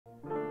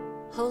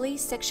Holy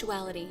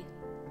sexuality.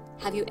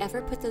 Have you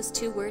ever put those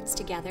two words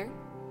together?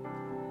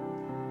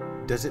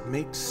 Does it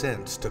make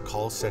sense to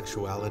call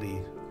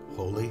sexuality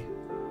holy?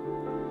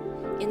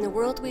 In the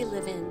world we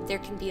live in, there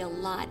can be a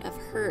lot of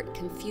hurt,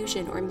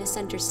 confusion, or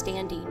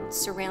misunderstanding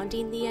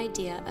surrounding the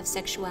idea of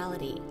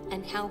sexuality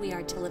and how we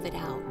are to live it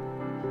out.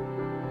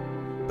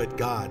 But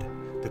God,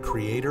 the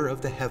creator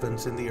of the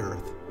heavens and the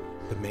earth,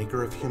 the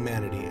maker of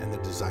humanity and the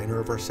designer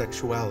of our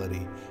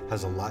sexuality,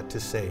 has a lot to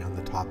say on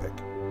the topic.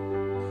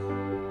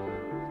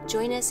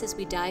 Join us as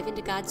we dive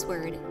into God's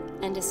Word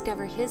and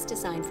discover His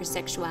design for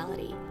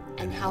sexuality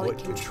and how it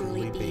can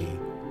truly be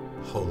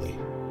holy.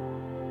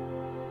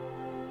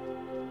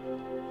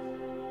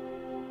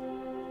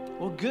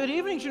 Well, good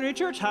evening, Trinity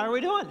Church. How are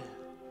we doing?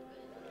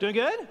 Doing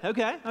good?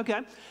 Okay.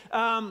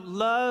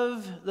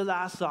 Love the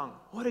last song.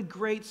 What a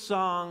great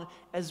song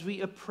as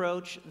we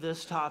approach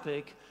this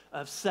topic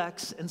of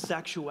sex and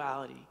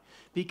sexuality.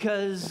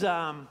 Because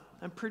I'm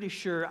pretty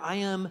sure I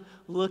am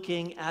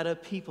looking at a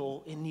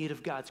people in need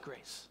of God's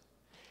grace.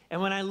 And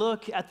when I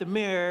look at the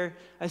mirror,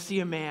 I see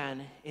a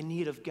man in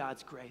need of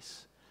God's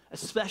grace,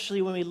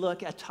 especially when we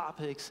look at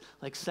topics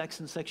like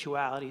sex and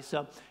sexuality.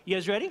 So, you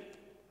guys ready?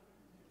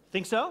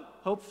 Think so?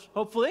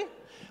 Hopefully.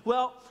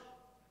 Well,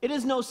 it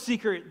is no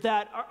secret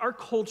that our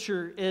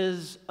culture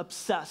is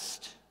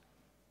obsessed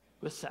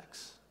with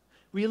sex.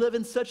 We live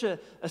in such a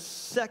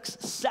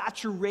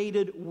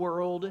sex-saturated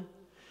world.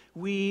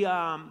 We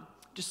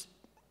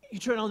you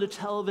turn on the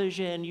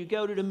television, you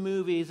go to the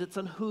movies, it's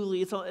on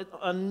Hulu, it's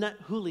on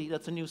Hulu,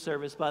 that's a new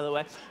service, by the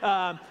way,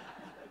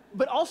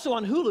 but also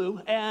on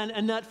Hulu and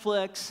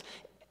Netflix.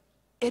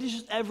 It is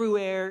just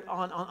everywhere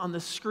on the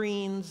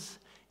screens.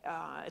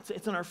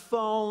 It's on our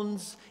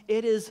phones.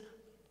 It is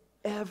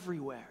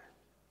everywhere.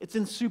 It's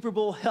in Super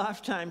Bowl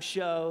halftime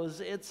shows.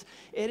 It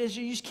is,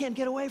 you just can't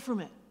get away from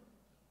it.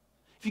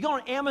 If you go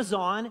on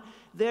Amazon,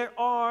 there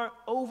are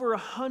over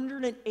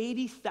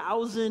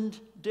 180,000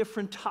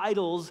 different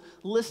titles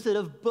listed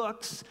of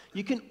books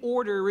you can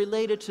order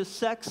related to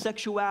sex,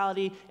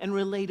 sexuality, and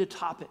related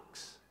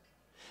topics.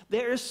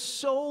 There is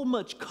so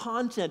much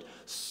content,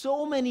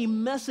 so many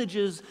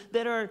messages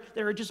that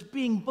are just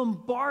being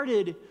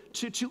bombarded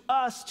to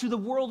us, to the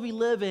world we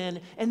live in,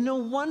 and no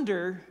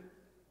wonder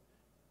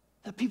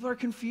that people are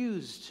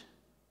confused.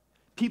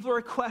 People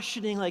are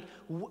questioning, like,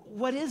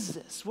 what is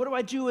this? What do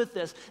I do with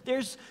this?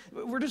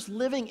 We're just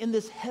living in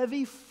this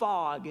heavy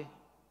fog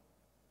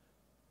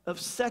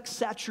of sex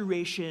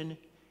saturation,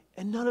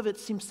 and none of it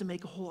seems to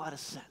make a whole lot of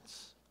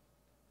sense.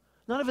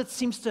 None of it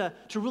seems to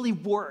really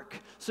work.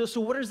 So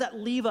where does that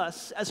leave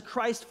us as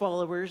Christ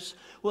followers?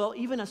 Well,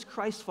 even as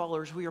Christ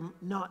followers, we are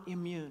not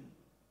immune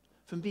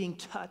from being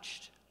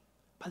touched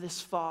by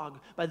this fog,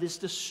 by this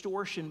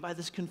distortion, by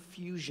this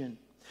confusion.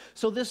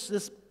 So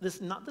this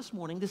not this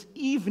morning, this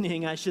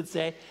evening, I should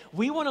say,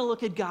 we want to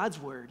look at God's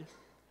Word.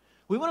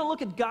 We want to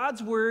look at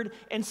God's Word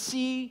and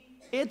see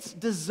its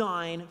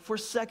design for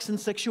sex and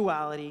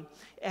sexuality,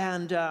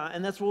 and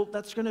that's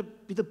going to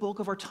be the bulk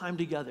of our time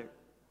together.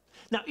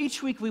 Now,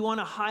 each week we want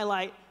to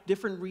highlight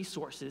different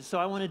resources, so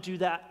I want to do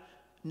that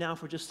now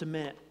for just a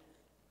minute.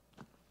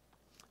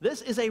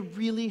 This is a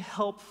really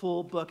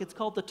helpful book. It's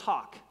called The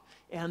Talk,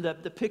 and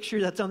the picture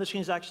that's on the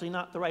screen is actually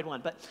not the right one,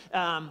 but,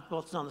 well,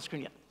 it's not on the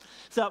screen yet.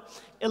 So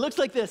it looks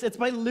like this. It's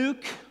by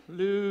Hylke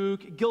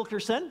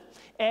Hylkema,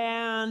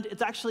 and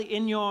it's actually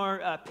in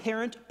your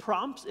parent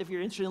prompts if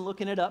you're interested in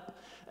looking it up.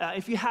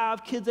 If you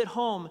have kids at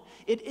home,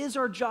 it is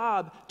our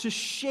job to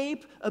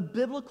shape a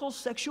biblical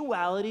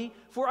sexuality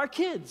for our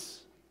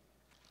kids.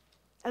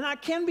 And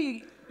that can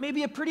be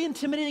maybe a pretty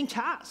intimidating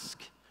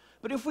task.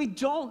 But if we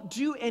don't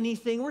do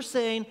anything, we're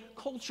saying,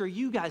 culture,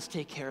 you guys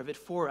take care of it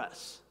for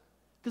us.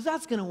 Because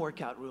that's going to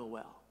work out real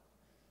well,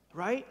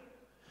 right?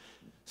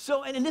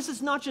 So, and this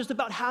is not just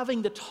about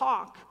having the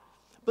talk,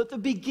 but the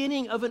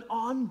beginning of an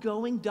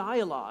ongoing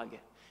dialogue.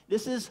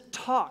 This is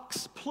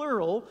talks,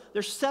 plural.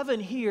 There's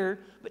 7 here,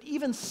 but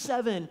even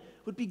 7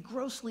 would be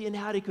grossly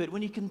inadequate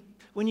when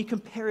you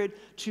compare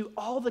it to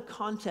all the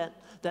content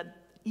that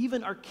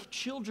even our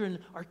children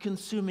are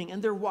consuming,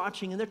 and they're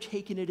watching, and they're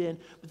taking it in.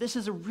 But this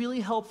is a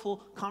really helpful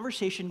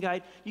conversation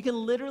guide. You can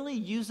literally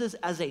use this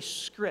as a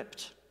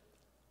script,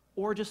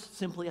 or just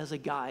simply as a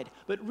guide,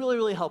 but really,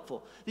 really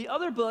helpful. The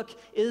other book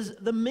is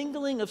The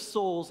Mingling of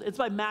Souls. It's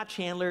by Matt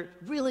Chandler.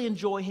 Really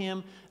enjoy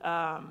him.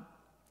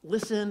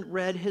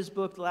 Read his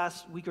book the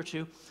last week or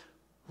two.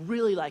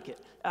 Really like it.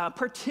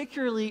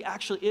 Particularly,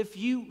 actually, if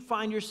you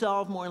find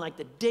yourself more in like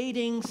the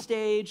dating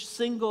stage,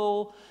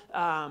 single,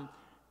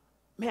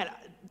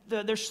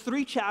 there's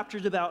 3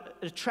 chapters about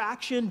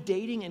attraction,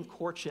 dating, and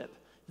courtship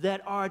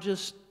that are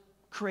just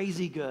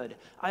crazy good.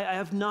 I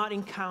have not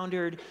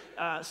encountered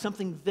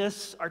something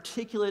this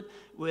articulate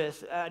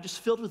with,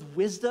 just filled with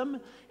wisdom,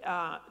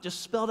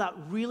 just spelled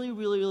out really,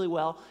 really, really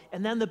well.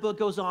 And then the book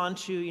goes on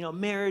to,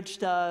 marriage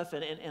stuff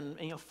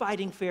and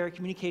fighting fair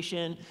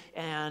communication,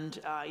 and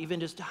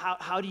even just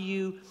how do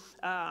you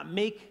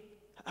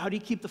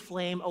keep the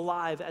flame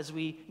alive as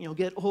we,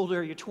 get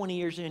older. You're 20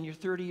 years in, you're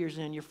 30 years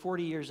in, you're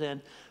 40 years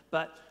in.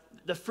 But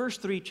the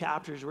first 3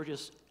 chapters were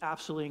just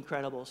absolutely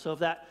incredible. So if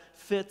that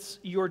fits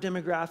your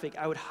demographic,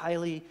 I would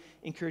highly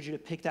encourage you to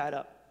pick that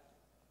up.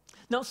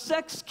 Now,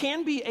 sex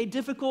can be a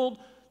difficult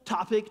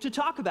topic to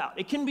talk about.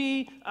 It can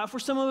be, for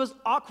some of us,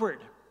 awkward.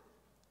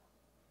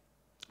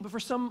 But for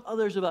some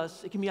others of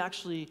us, it can be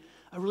actually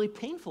a really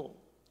painful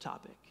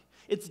topic.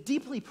 It's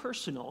deeply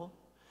personal.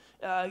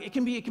 It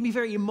can be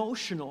very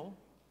emotional,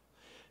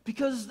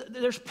 because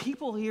there's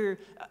people here,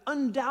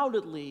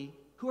 undoubtedly,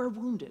 who are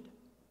wounded.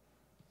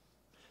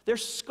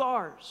 There's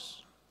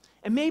scars.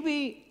 And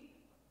maybe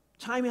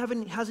time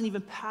hasn't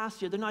even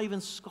passed yet. They're not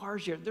even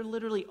scars yet. They're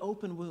literally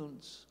open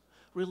wounds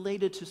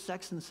related to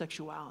sex and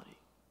sexuality.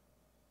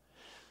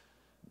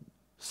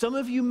 Some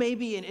of you may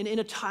be in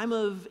a time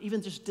of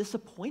even just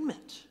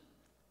disappointment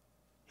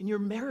in your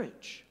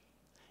marriage.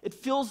 It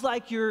feels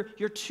like you're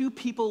 2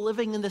 people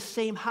living in the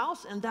same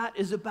house, and that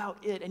is about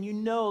it, and you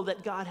know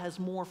that God has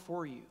more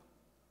for you.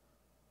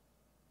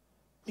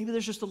 Maybe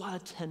there's just a lot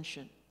of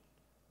tension.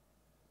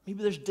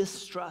 Maybe there's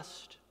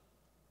distrust.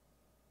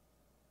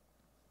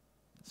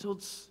 So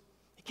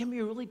it can be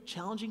a really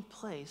challenging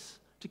place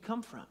to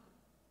come from.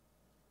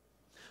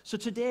 So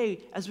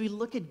today, as we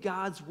look at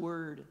God's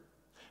word,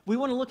 we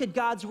want to look at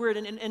God's word,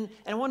 and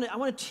I want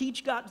to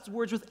teach God's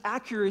words with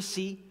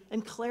accuracy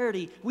and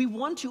clarity. We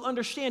want to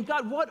understand,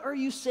 God, what are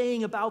you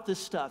saying about this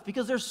stuff?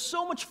 Because there's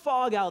so much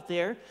fog out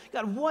there.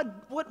 God,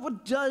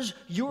 what does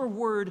your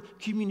word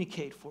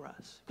communicate for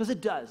us? Because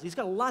it does. He's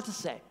got a lot to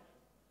say.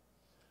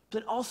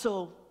 But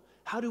also,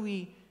 how do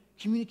we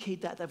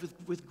communicate that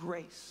with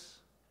grace?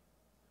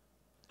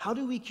 How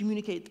do we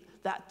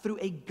communicate that through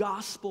a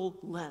gospel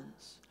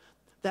lens?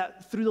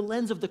 That through the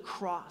lens of the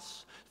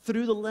cross,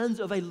 through the lens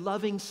of a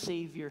loving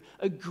Savior,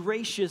 a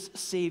gracious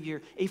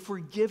Savior, a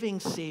forgiving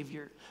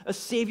Savior, a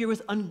Savior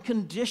with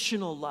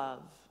unconditional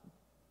love.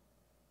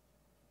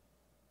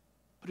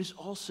 But it's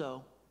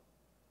also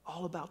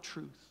all about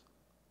truth.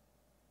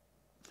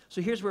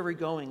 So here's where we're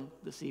going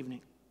this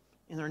evening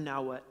in our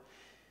Now What.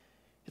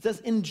 It says,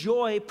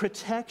 enjoy,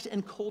 protect,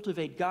 and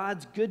cultivate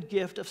God's good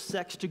gift of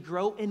sex to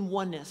grow in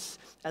oneness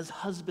as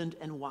husband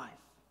and wife.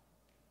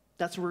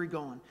 That's where we're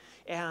going.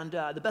 And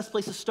the best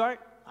place to start,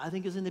 I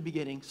think, is in the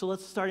beginning. So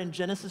let's start in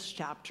Genesis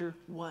chapter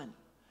 1.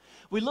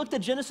 We looked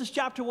at Genesis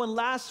chapter 1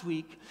 last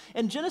week,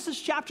 and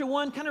Genesis chapter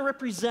 1 kind of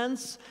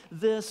represents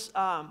this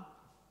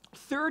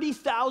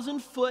 30,000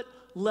 foot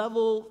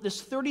level,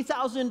 this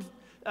 30,000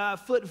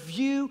 foot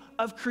view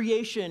of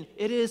creation.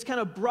 It is kind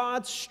of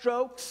broad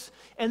strokes.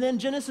 And then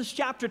Genesis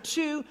chapter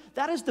 2,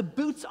 that is the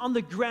boots on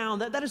the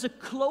ground. That is a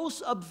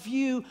close-up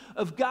view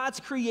of God's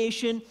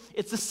creation.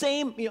 It's the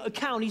same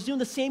account. He's doing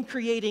the same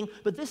creating,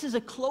 but this is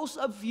a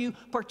close-up view,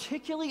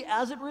 particularly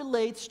as it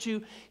relates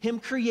to him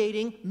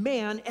creating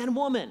man and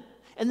woman,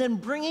 and then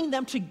bringing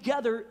them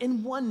together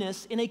in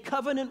oneness in a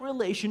covenant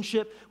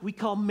relationship we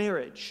call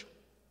marriage.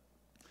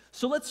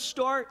 So let's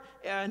start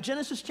in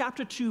Genesis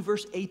chapter 2,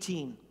 verse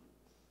 18.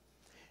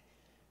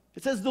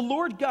 It says, the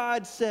Lord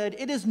God said,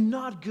 it is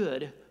not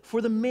good for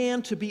the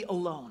man to be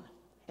alone,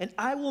 and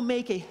I will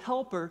make a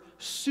helper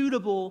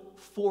suitable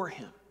for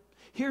him.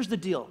 Here's the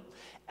deal.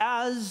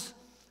 As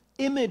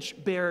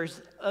image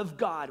bearers of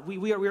God,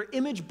 we are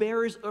image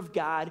bearers of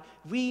God.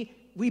 We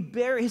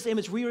bear his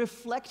image. We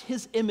reflect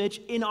his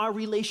image in our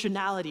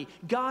relationality.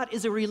 God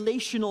is a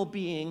relational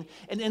being,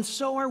 and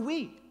so are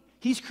we.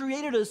 He's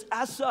created us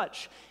as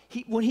such.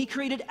 When he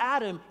created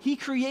Adam, he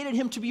created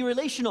him to be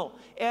relational.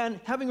 And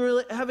having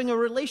a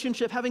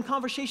relationship, having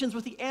conversations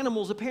with the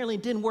animals apparently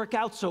didn't work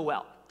out so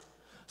well.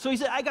 So he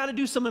said, I got to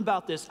do something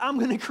about this. I'm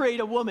going to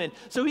create a woman.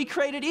 So he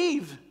created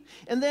Eve.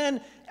 And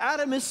then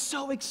Adam is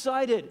so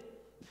excited.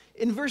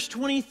 In verse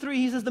 23,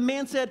 he says, the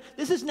man said,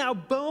 this is now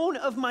bone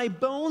of my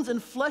bones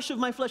and flesh of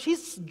my flesh.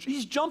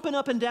 He's jumping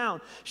up and down.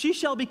 She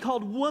shall be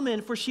called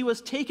woman, for she was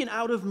taken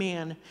out of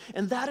man.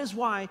 And that is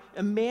why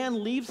a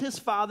man leaves his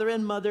father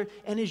and mother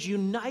and is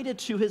united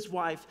to his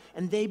wife,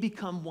 and they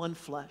become one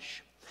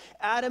flesh.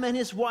 Adam and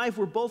his wife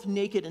were both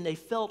naked, and they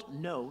felt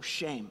no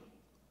shame.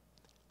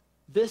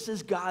 This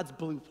is God's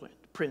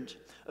blueprint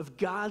of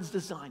God's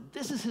design.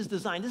 This is his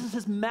design. This is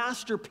his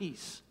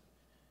masterpiece.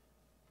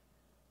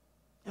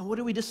 And what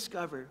do we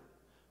discover?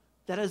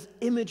 That as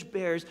image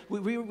bearers,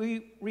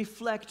 we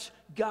reflect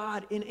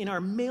God in our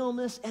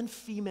maleness and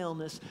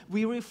femaleness.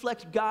 We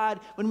reflect God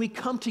when we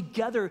come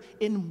together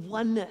in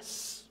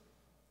oneness.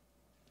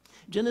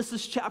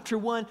 Genesis chapter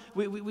 1,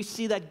 we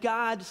see that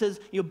God says,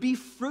 be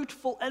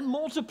fruitful and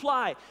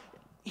multiply.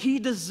 He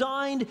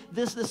designed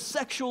this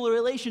sexual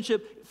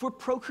relationship for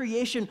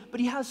procreation, but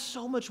he has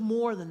so much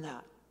more than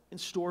that in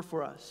store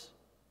for us.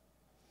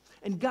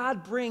 And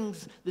God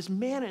brings this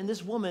man and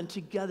this woman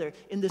together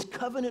in this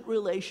covenant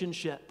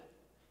relationship.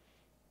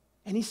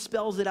 And he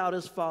spells it out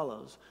as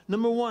follows.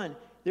 Number 1,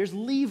 there's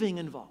leaving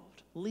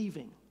involved.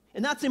 Leaving.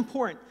 And that's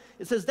important.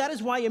 It says, that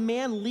is why a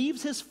man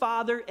leaves his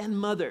father and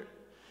mother.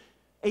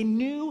 A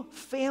new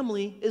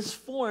family is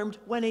formed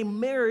when a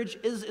marriage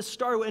is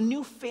started, when a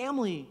new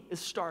family is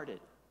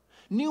started.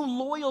 New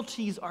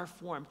loyalties are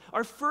formed.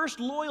 Our first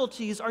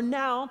loyalties are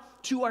now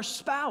to our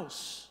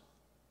spouse.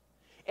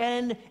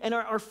 and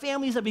our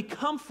families that we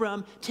come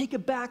from take a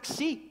back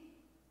seat.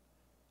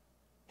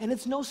 And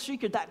it's no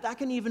secret that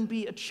can even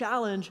be a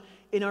challenge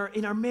in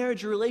our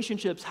marriage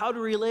relationships, how to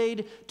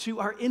relate to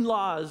our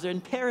in-laws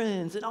and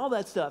parents and all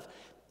that stuff.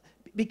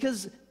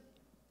 Because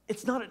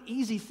it's not an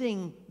easy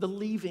thing, the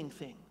leaving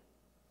thing.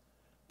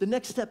 The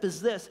next step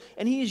is this,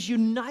 and he is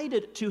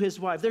united to his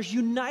wife. There's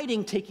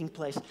uniting taking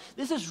place.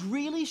 This is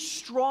really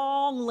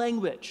strong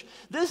language.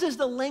 This is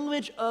the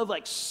language of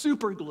like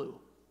super glue.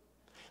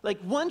 Like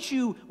once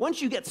you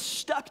get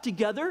stuck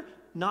together,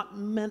 not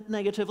meant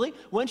negatively,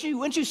 once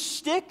you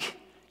stick,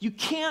 you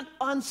can't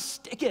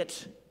unstick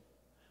it,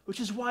 which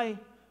is why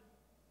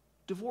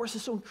divorce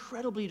is so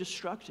incredibly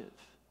destructive.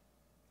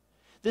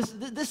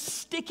 This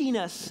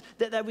stickiness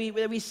that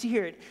we see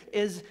here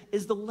is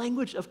the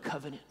language of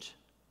covenant,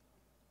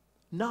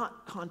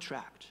 not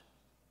contract.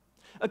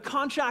 A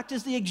contract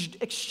is the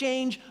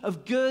exchange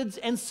of goods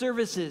and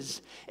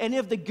services. And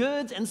if the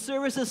goods and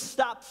services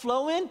stop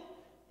flowing,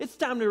 it's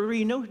time to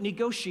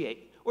renegotiate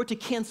or to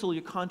cancel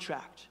your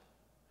contract.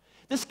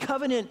 This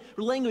covenant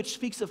language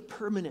speaks of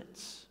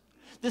permanence.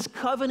 This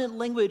covenant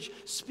language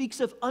speaks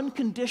of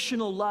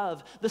unconditional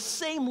love, the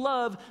same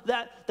love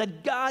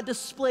that God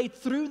displayed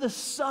through the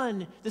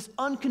Son, this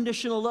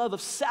unconditional love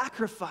of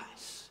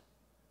sacrifice.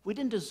 We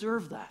didn't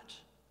deserve that.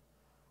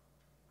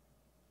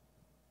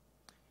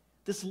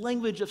 This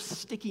language of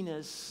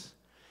stickiness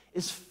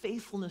is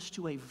faithfulness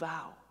to a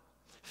vow,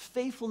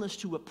 faithfulness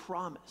to a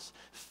promise,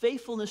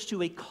 faithfulness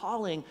to a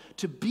calling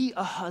to be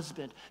a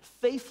husband,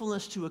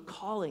 faithfulness to a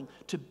calling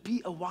to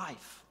be a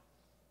wife.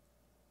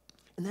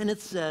 And then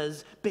it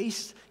says,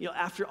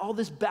 after all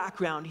this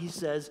background, he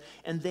says,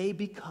 and they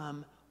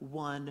become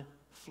one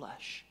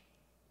flesh.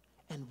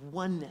 And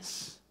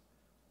oneness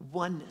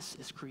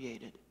is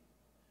created.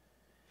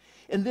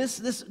 And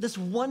this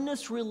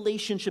oneness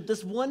relationship,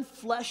 this one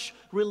flesh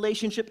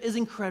relationship is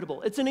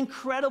incredible. It's an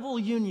incredible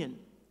union.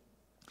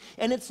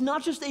 And it's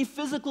not just a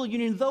physical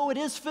union, though it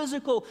is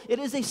physical. It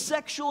is a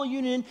sexual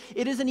union.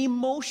 It is an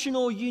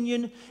emotional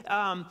union.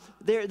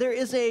 There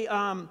is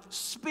a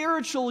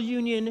spiritual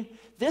union.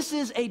 This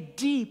is a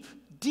deep,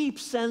 deep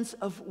sense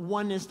of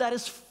oneness that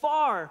is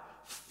far,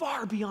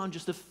 far beyond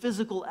just a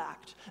physical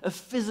act, a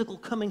physical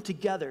coming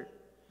together.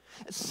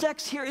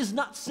 Sex here is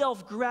not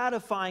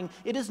self-gratifying.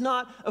 It is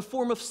not a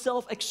form of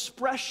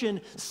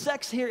self-expression.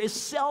 Sex here is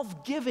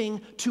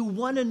self-giving to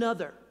one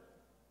another.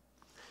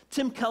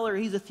 Tim Keller,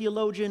 he's a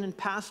theologian and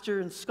pastor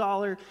and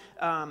scholar.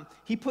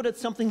 He put it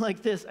something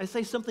like this. I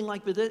say something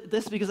like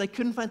this because I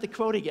couldn't find the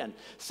quote again.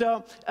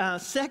 So,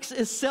 sex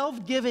is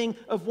self-giving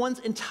of one's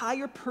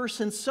entire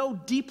person so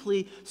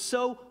deeply,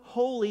 so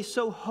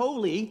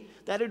holy,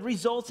 that it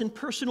results in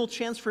personal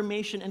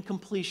transformation and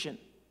completion.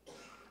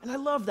 And I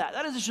love that.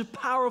 That is just a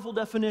powerful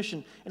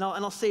definition. And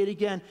I'll say it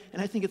again,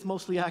 and I think it's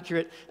mostly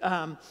accurate.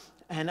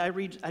 And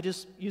I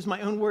just use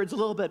my own words a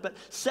little bit, but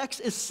sex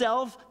is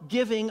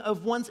self-giving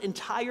of one's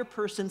entire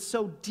person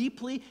so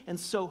deeply and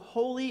so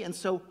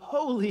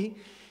holy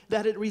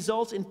that it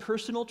results in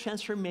personal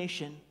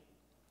transformation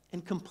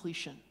and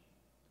completion.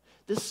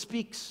 This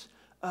speaks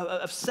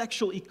of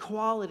sexual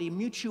equality,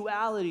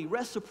 mutuality,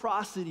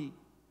 reciprocity,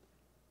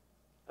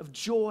 of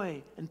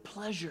joy and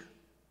pleasure.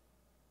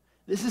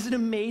 This is an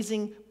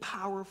amazing,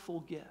 powerful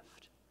gift.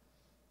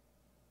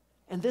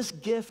 And this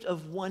gift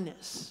of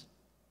oneness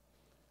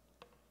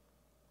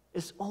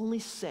is only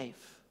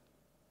safe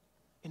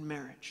in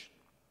marriage.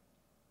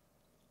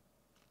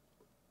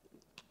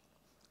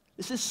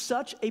 This is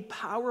such a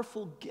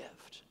powerful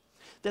gift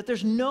that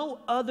there's no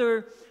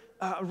other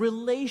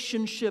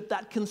relationship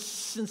that can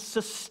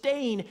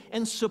sustain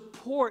and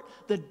support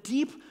the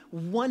deep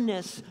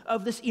oneness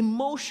of this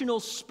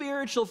emotional,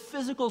 spiritual,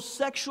 physical,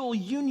 sexual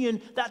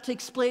union that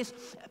takes place.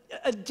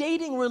 A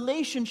dating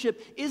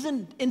relationship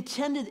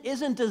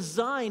isn't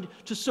designed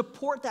to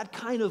support that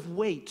kind of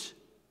weight.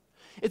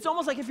 It's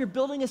almost like if you're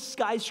building a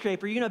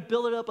skyscraper, you're going to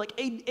build it up like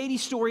 80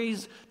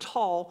 stories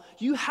tall.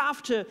 You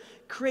have to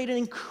create an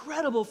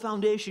incredible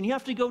foundation. You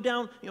have to go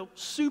down,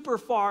 super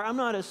far. I'm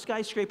not a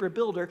skyscraper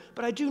builder,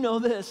 but I do know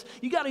this.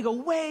 You got to go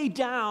way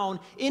down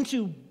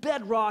into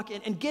bedrock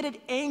and get it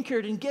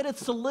anchored and get it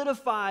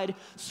solidified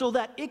so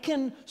that it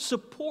can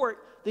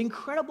support the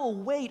incredible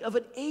weight of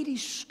an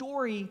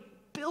 80-story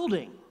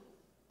building.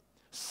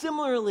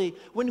 Similarly,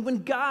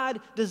 when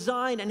God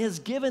designed and has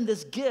given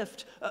this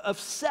gift of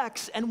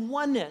sex and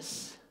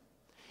oneness,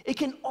 it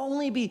can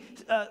only be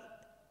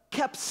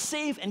kept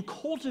safe and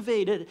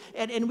cultivated,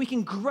 and we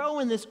can grow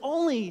in this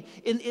only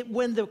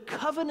when the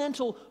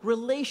covenantal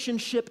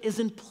relationship is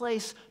in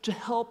place to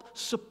help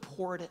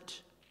support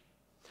it.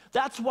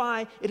 That's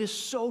why it is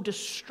so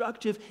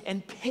destructive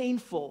and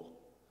painful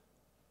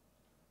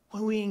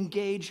when we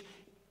engage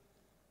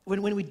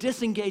when we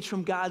disengage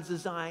from God's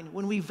design,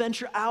 when we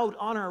venture out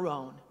on our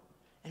own,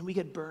 and we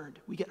get burned,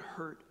 we get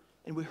hurt,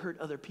 and we hurt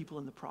other people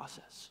in the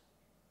process.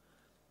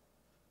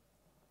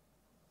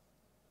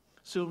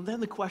 So then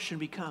the question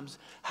becomes,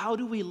 how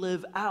do we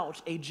live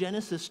out a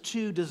Genesis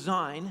 2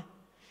 design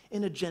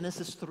in a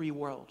Genesis 3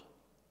 world?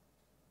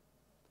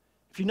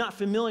 If you're not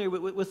familiar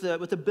with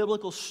the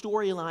biblical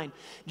storyline,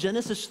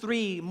 Genesis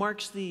 3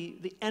 marks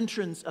the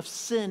entrance of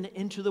sin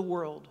into the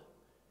world.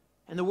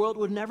 And the world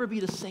would never be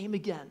the same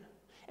again.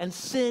 And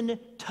sin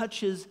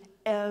touches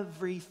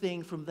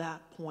everything from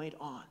that point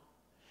on.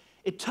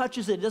 It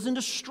touches it. It doesn't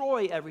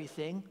destroy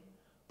everything,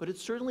 but it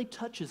certainly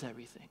touches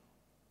everything.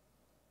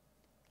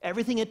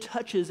 Everything it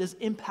touches is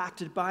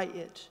impacted by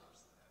it.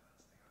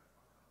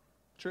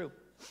 True.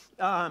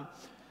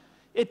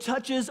 It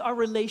touches our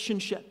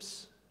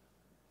relationships.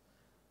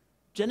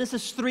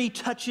 Genesis 3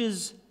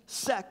 touches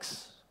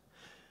sex.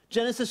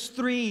 Genesis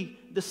 3,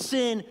 the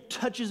sin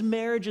touches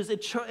marriages.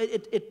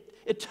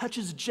 It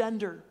touches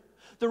gender.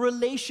 The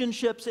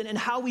relationships and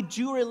how we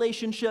do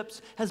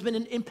relationships has been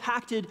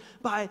impacted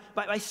by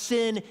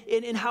sin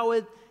and how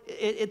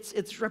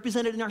it's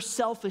represented in our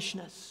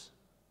selfishness,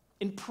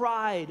 in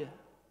pride.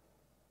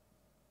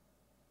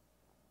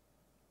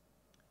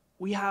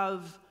 We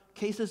have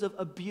cases of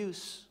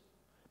abuse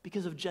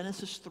because of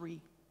Genesis 3.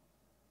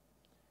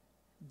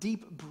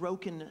 Deep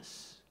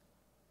brokenness,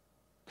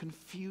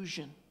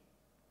 confusion,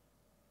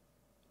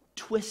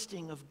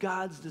 twisting of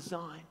God's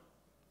design.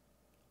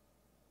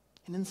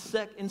 And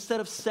instead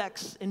of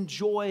sex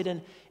enjoyed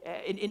and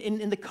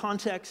in the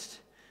context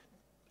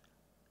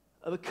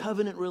of a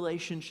covenant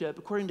relationship,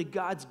 according to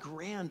God's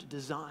grand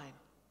design,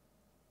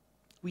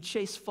 we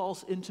chase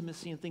false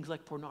intimacy and things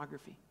like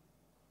pornography.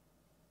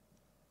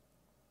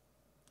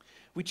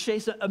 We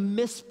chase a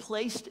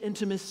misplaced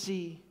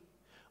intimacy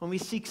when we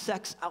seek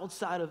sex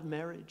outside of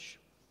marriage.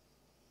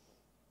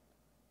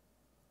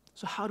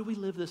 So how do we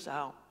live this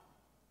out?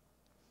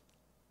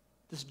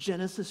 This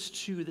Genesis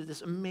 2,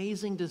 this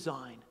amazing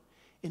design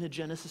in a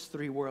Genesis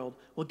 3 world.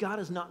 Well, God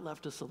has not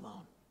left us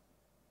alone.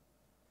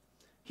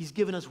 He's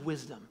given us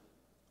wisdom,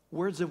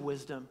 words of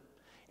wisdom.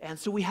 And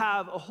so we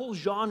have a whole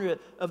genre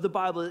of the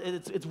Bible.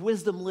 It's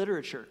wisdom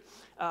literature.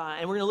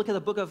 And we're going to look at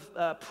the book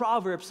of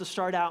Proverbs to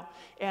start out.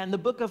 And the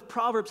book of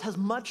Proverbs has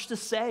much to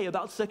say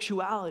about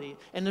sexuality.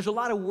 And there's a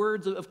lot of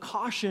words of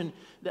caution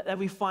that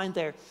we find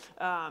there.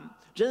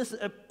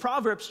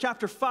 Proverbs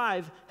chapter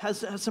 5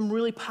 has some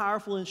really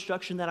powerful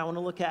instruction that I want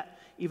to look at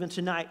even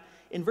tonight.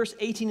 In verse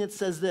 18, it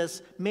says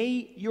this: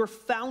 "May your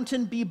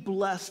fountain be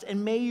blessed,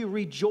 and may you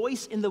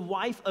rejoice in the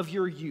wife of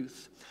your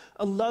youth.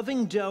 A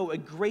loving doe, a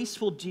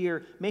graceful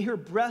deer, may her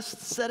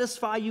breasts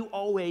satisfy you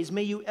always.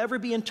 May you ever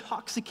be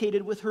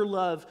intoxicated with her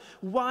love.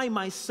 Why,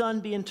 my son,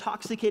 be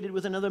intoxicated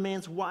with another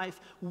man's wife?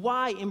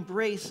 Why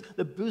embrace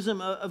the bosom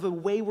of a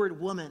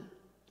wayward woman?"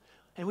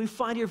 And we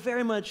find here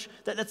very much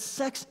that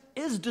sex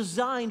is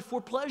designed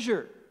for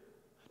pleasure,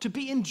 to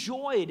be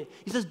enjoyed.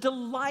 He says,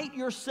 delight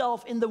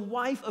yourself in the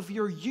wife of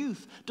your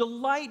youth.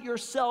 Delight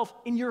yourself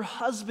in your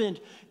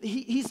husband.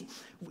 He's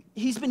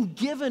been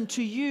given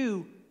to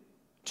you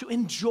to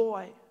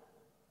enjoy,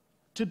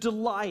 to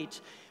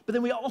delight. But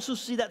then we also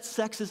see that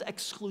sex is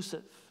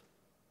exclusive.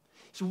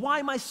 So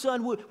why, my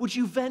son, would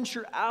you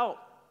venture out?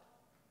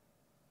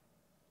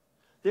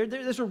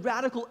 There's a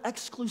radical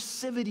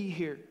exclusivity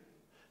here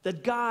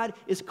that God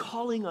is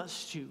calling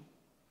us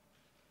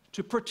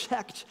to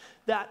protect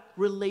that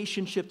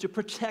relationship, to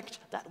protect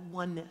that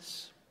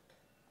oneness.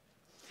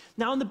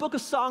 Now, in the book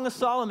of Song of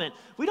Solomon,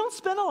 we don't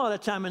spend a lot of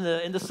time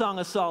in the Song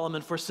of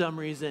Solomon for some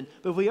reason,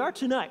 but we are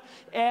tonight.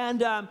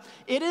 And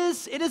it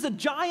is a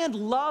giant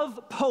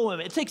love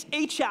poem. It takes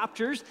 8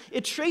 chapters.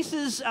 It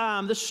traces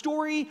the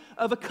story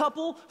of a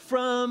couple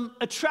from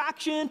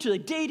attraction to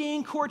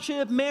dating,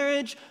 courtship,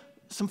 marriage,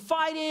 some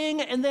fighting,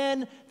 and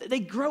then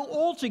they grow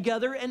old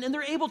together, and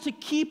they're able to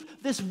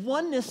keep this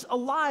oneness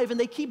alive, and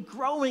they keep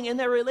growing in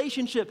their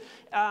relationship.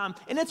 And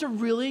it's a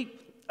really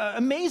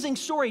amazing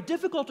story,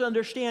 difficult to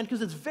understand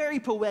because it's very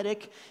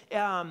poetic.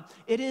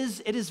 It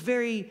is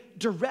very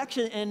direct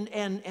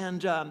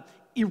and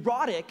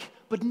erotic,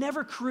 but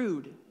never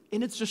crude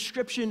in its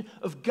description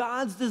of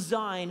God's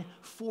design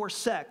for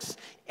sex.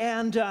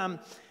 And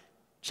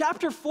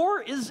chapter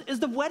 4 is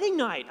the wedding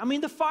night. I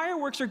mean, the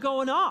fireworks are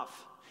going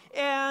off.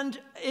 And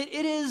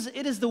it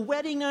is the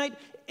wedding night.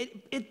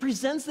 It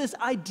presents this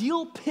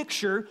ideal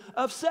picture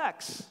of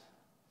sex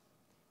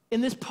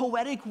in this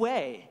poetic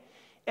way.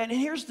 And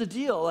here's the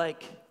deal,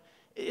 like,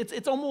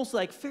 it's almost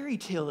like fairy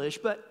tale-ish,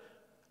 but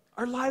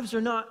our lives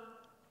are not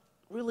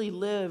really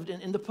lived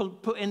in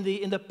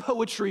the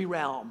poetry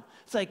realm.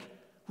 It's like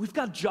we've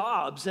got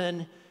jobs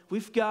and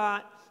we've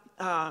got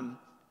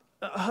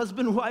a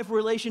husband-wife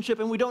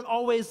relationship, and we don't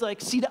always like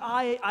see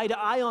eye to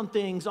eye on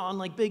things, on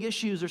like big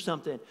issues or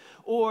something.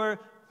 Or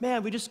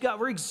man,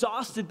 we're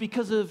exhausted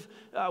because of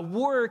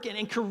work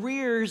and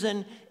careers,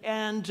 and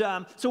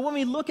so when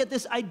we look at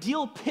this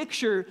ideal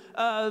picture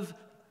of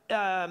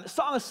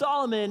Song of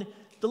Solomon,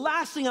 the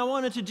last thing I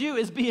wanted to do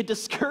is be a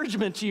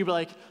discouragement to you,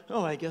 like,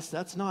 oh, I guess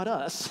that's not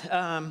us.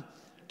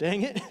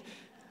 Dang it.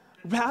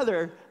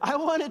 Rather, I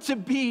want it to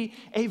be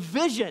a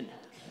vision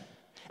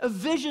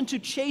to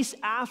chase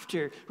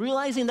after,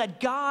 realizing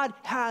that God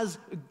has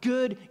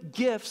good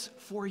gifts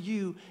for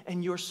you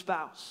and your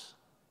spouse.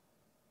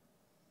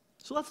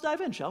 So let's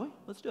dive in, shall we?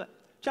 Let's do it.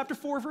 Chapter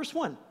 4, verse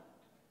 1.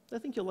 I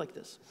think you'll like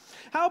this.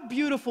 "How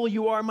beautiful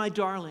you are, my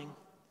darling.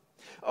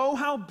 Oh,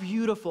 how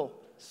beautiful.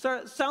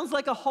 Sounds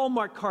like a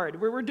Hallmark card.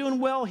 We're doing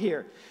well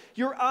here.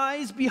 Your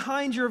eyes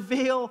behind your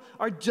veil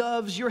are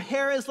doves. Your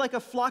hair is like a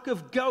flock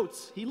of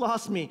goats. He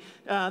lost me.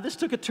 This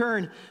took a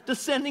turn.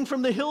 Descending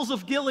from the hills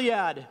of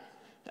Gilead.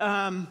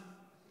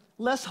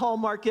 Less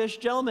Hallmarkish.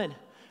 Gentlemen,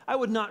 I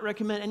would not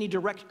recommend any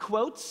direct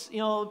quotes,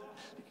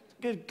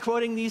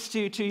 quoting these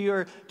to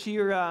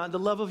the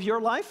love of your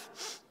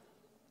life.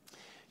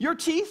 Your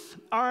teeth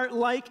are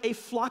like a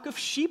flock of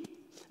sheep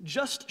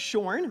just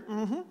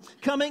shorn,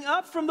 coming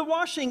up from the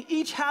washing.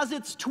 Each has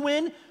its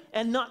twin,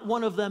 and not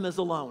one of them is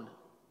alone.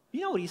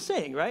 You know what he's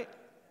saying, right?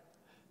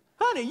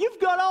 Honey, you've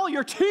got all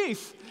your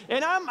teeth,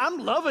 and I'm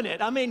loving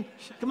it. I mean,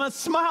 come on,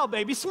 smile,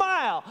 baby,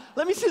 smile.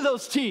 Let me see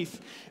those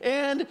teeth.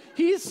 And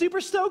he's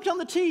super stoked on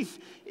the teeth.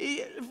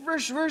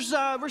 Verse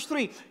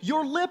 3,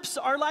 your lips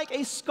are like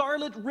a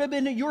scarlet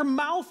ribbon. Your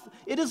mouth,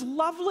 it is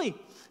lovely.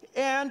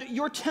 And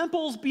your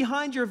temples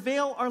behind your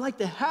veil are like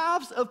the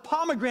halves of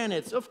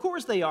pomegranates. Of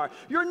course they are.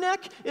 Your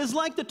neck is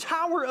like the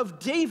Tower of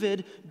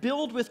David,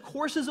 built with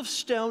courses of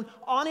stone.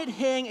 On it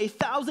hang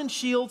 1,000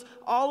 shields,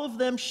 all of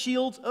them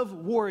shields of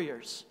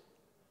warriors.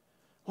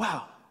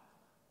 Wow.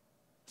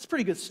 It's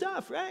pretty good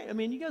stuff, right? I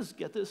mean, you guys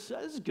get this.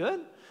 This is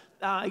good.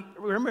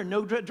 Remember,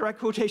 no direct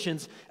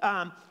quotations.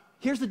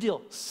 Here's the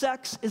deal.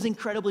 Sex is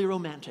incredibly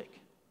romantic.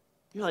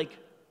 You're like,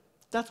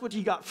 that's what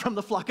you got from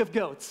the flock of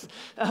goats.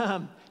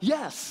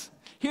 Yes,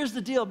 here's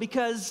the deal,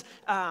 because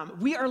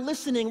we are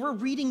listening, we're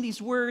reading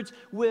these words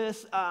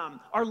with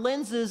our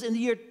lenses in the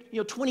year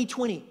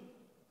 2020.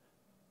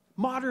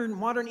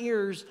 Modern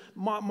ears,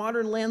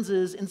 modern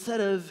lenses, instead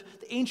of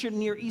the ancient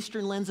Near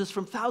Eastern lenses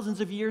from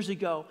thousands of years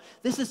ago.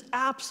 This is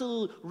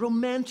absolute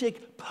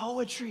romantic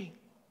poetry.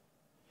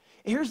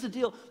 And here's the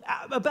deal.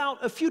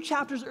 About a few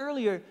chapters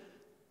earlier,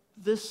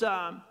 this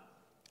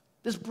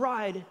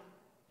bride,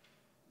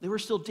 they were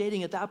still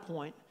dating at that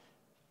point,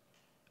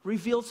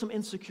 revealed some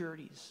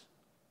insecurities.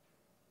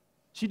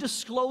 She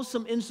disclosed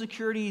some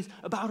insecurities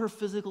about her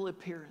physical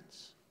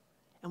appearance.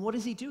 And what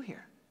does he do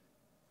here?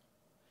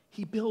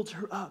 He builds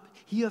her up.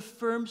 He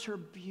affirms her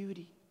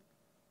beauty.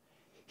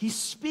 He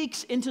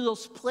speaks into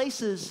those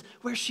places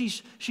where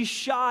she's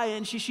shy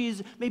and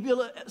she's maybe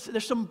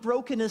there's some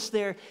brokenness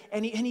there,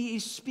 and he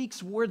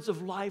speaks words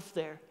of life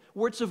there,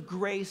 words of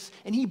grace,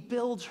 and he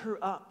builds her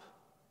up.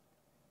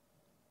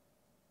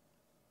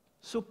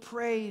 So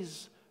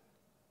praise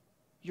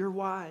your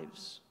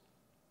wives.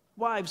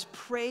 Wives,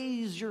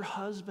 praise your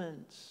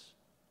husbands.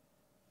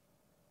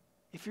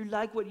 If you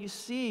like what you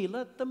see,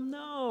 let them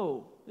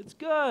know. It's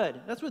good.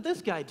 That's what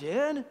this guy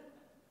did.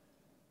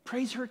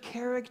 Praise her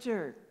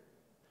character,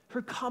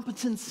 her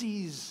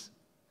competencies.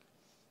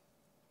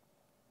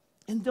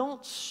 And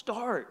don't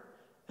start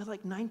at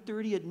like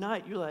 9:30 at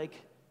night. You're like,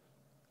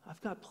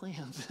 I've got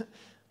plans.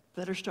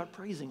 Better start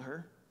praising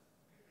her.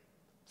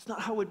 It's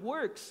not how it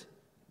works.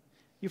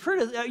 You've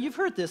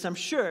heard this, I'm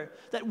sure,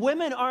 that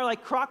women are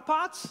like crock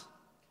pots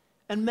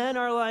and men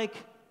are like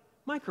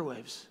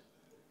microwaves.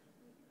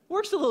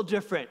 Works a little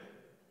different.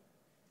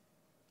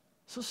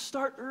 So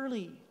start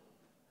early.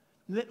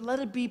 Let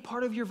it be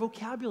part of your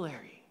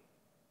vocabulary.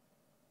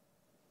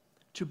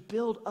 To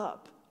build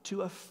up,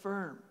 to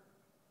affirm.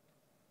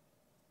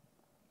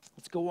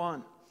 Let's go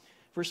on.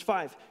 Verse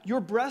 5, your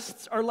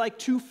breasts are like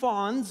two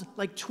fawns,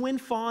 like twin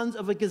fawns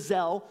of a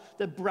gazelle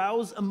that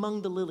browse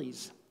among the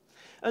lilies.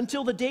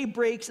 Until the day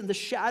breaks and the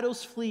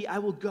shadows flee, I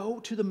will go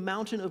to the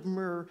mountain of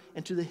myrrh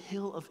and to the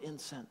hill of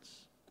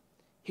incense.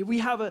 Here we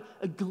have a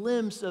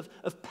glimpse of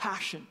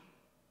passion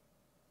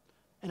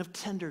and of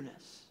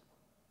tenderness.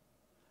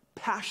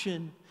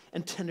 Passion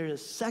and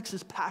tenderness. Sex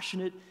is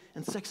passionate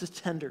and sex is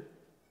tender.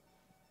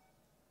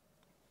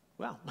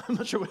 Wow, I'm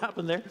not sure what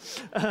happened there.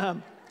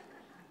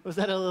 Was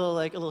that a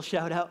little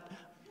shout out?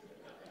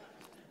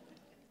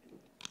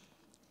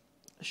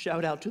 A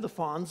shout out to the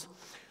fawns.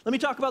 Let me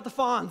talk about the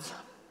fawns.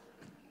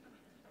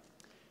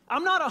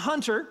 I'm not a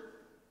hunter,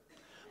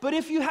 but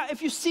if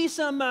you see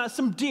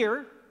some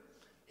deer,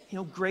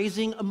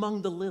 grazing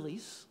among the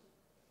lilies,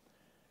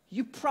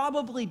 you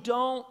probably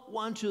don't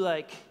want to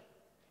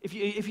if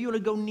you want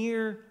to go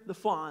near the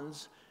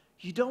fawns,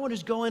 you don't want to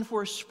just go in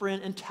for a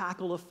sprint and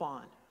tackle a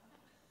fawn.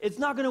 It's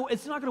not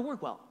gonna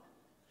work well.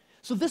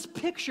 So this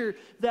picture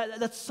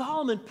that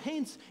Solomon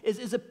paints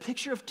is a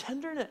picture of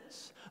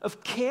tenderness,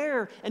 of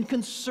care and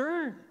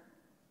concern.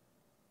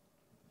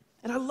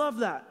 And I love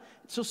that.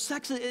 So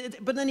sex,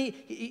 but then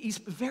he's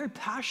very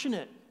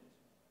passionate,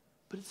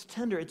 but it's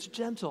tender, it's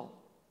gentle.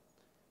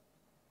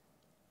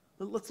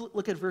 Let's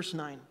look at verse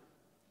 9.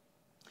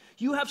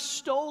 You have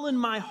stolen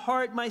my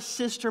heart, my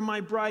sister,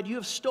 my bride. You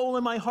have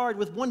stolen my heart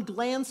with one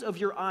glance of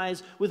your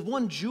eyes, with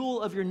one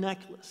jewel of your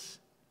necklace.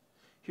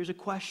 Here's a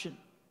question.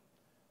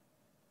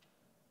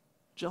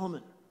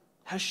 Gentlemen,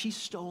 has she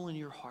stolen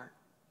your heart?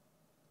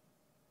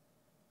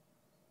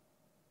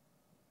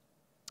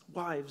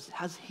 Wives,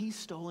 has he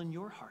stolen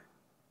your heart?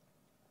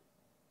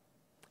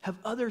 Have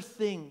other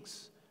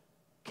things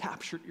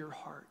captured your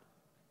heart?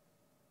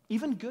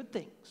 Even good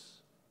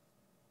things.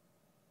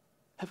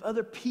 Have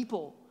other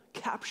people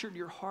captured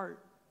your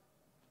heart?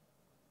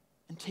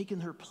 and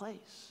taken her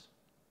place?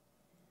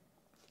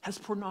 Has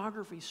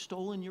pornography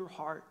stolen your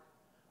heart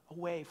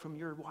away from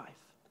your wife?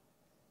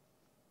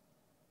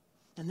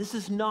 And this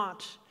is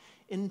not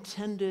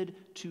intended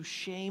to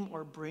shame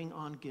or bring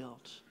on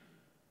guilt,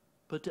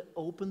 but to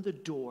open the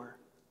door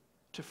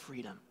to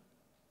freedom.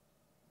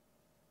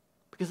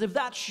 Because if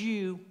that's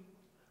you,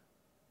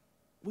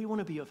 we want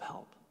to be of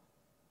help.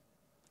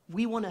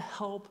 We want to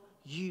help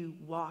you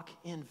walk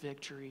in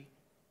victory,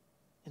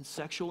 in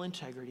sexual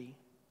integrity,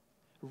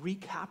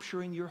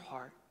 recapturing your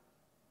heart,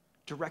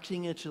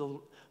 directing it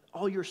to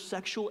all your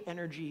sexual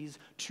energies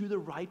to the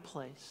right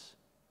place.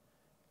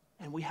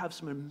 And we have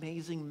some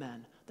amazing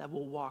men that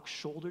will walk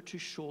shoulder to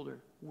shoulder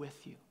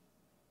with you.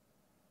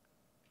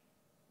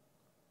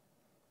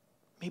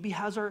 Maybe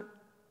has our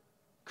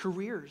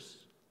careers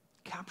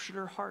captured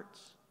our hearts.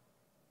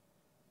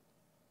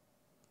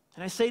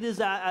 And I say this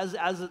as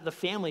the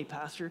family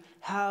pastor,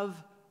 have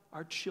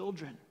our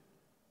children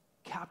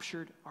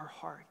captured our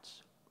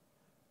hearts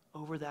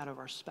over that of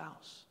our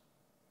spouse?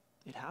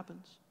 It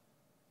happens.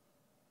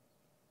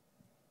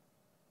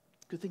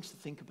 Good things to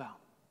think about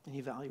and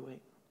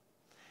evaluate.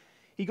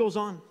 He goes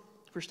on,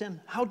 verse 10,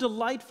 how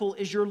delightful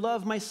is your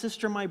love, my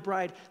sister, my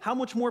bride. How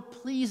much more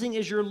pleasing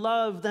is your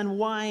love than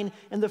wine,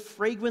 and the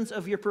fragrance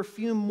of your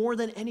perfume more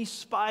than any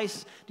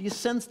spice. Do you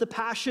sense the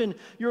passion?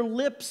 Your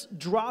lips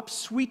drop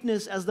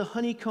sweetness as the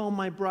honeycomb,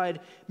 my bride.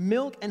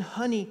 Milk and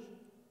honey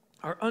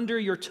are under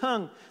your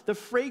tongue. The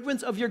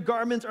fragrance of your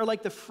garments are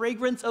like the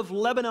fragrance of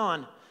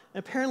Lebanon.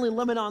 And apparently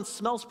Lebanon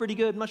smells pretty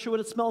good. I'm not sure what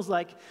it smells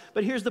like.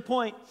 But here's the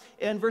point.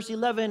 In verse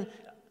 11,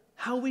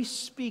 how we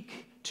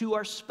speak to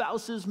our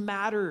spouses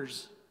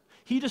matters.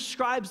 He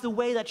describes the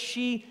way that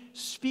she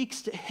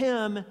speaks to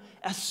him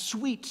as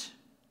sweet,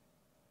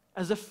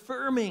 as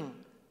affirming.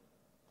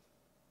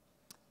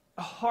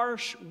 A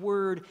harsh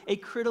word, a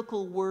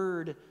critical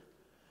word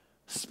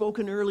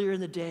spoken earlier in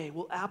the day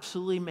will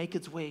absolutely make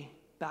its way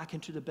back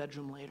into the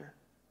bedroom later.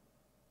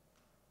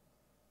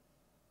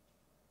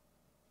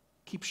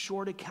 Keep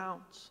short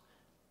accounts.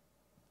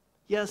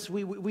 Yes,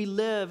 we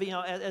live,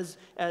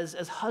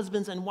 as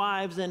husbands and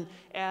wives, and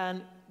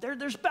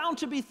there's bound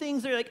to be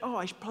things that are like, oh,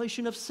 I probably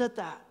shouldn't have said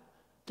that.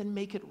 Then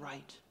make it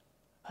right.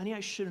 Honey, I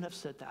shouldn't have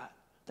said that.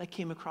 That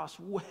came across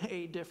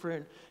way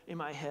different in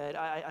my head.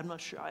 I'm not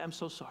sure. I'm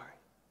so sorry.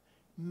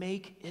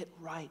 Make it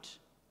right,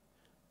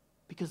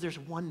 because there's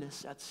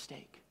oneness at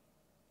stake.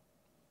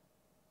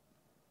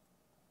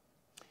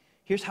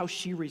 Here's how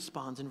she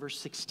responds in verse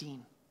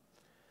 16.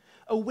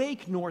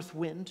 Awake, north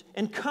wind,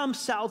 and come,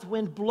 south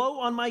wind, blow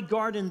on my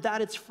garden,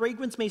 that its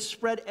fragrance may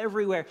spread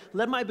everywhere.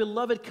 Let my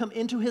beloved come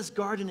into his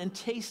garden and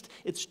taste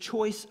its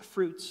choice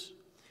fruits.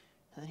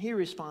 And he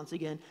responds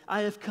again,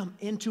 I have come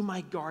into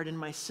my garden,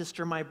 my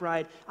sister, my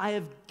bride. I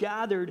have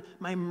gathered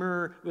my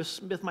myrrh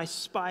with my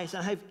spice,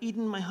 and I have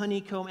eaten my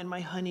honeycomb and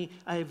my honey.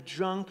 I have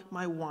drunk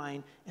my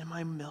wine and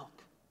my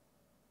milk.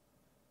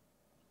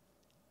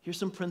 Here's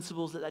some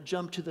principles that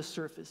jump to the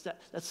surface,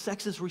 that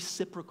sex is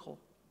reciprocal.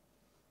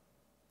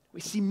 We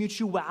see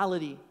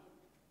mutuality.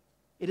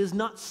 It is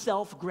not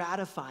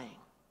self-gratifying.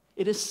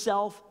 It is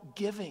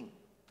self-giving.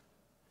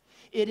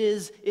 It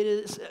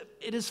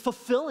is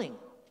fulfilling.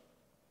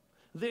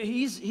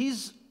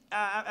 He's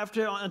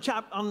after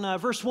on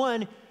verse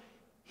 1,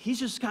 he's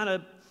just kind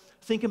of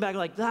thinking back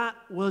like, that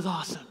was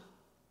awesome.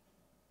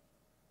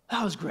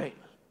 That was great.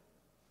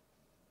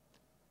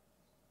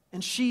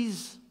 And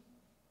she's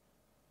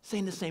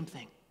saying the same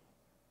thing.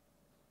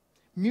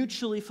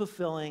 Mutually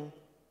fulfilling,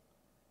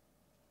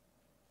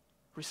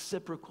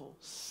 reciprocal,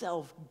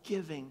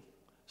 self-giving,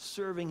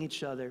 serving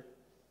each other.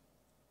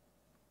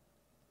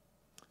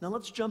 Now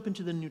let's jump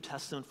into the New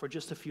Testament for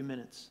just a few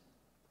minutes.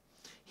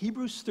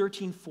 Hebrews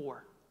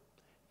 13:4.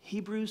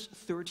 Hebrews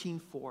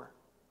 13:4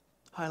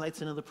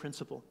 highlights another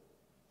principle.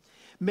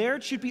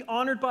 Marriage should be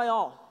honored by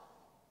all,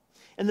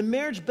 and the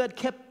marriage bed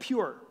kept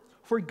pure,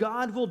 for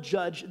God will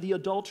judge the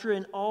adulterer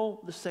and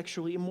all the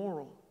sexually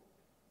immoral.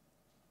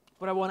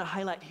 What I want to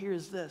highlight here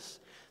is this,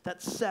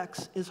 that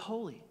sex is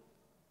holy.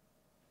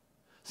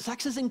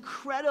 Sex is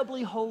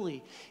incredibly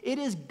holy. It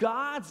is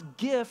God's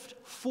gift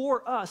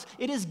for us.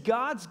 It is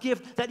God's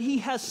gift that he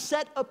has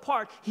set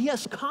apart. He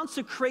has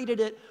consecrated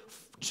it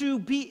to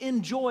be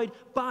enjoyed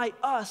by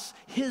us,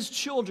 his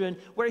children,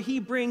 where he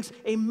brings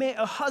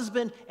a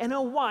husband and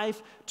a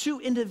wife, two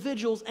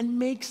individuals, and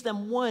makes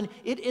them one.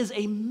 It is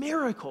a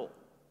miracle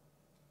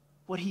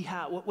what he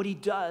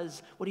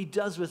does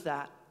with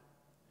that.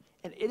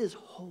 And it is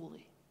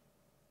holy.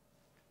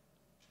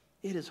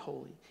 It is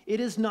holy. It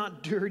is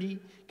not dirty.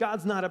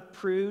 God's not a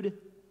prude.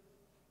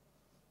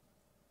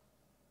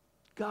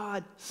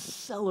 God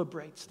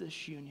celebrates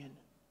this union.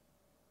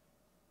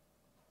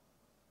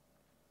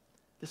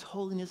 This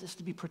holiness is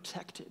to be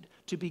protected,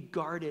 to be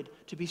guarded,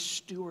 to be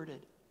stewarded,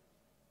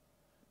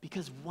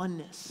 because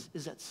oneness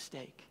is at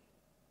stake.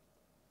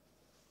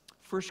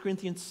 1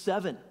 Corinthians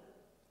 7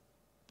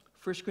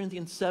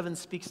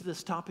 speaks to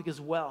this topic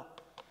as well.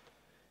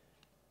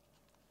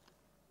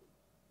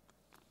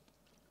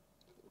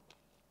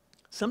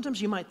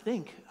 Sometimes you might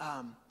think,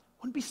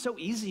 Wouldn't it be so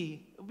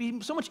easy? It would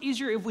be so much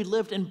easier if we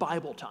lived in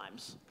Bible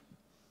times,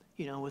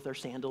 with our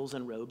sandals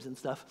and robes and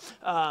stuff.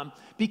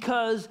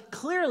 Because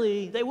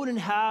clearly they wouldn't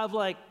have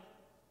like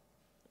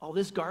all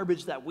this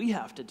garbage that we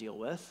have to deal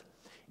with.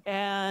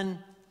 And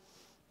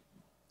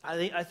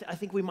I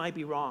think we might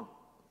be wrong.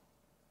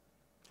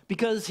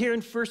 Because here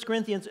in 1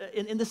 Corinthians,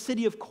 in the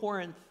city of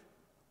Corinth,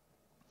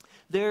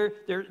 the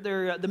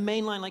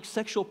mainline like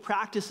sexual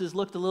practices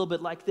looked a little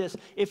bit like this.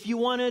 If you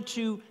wanted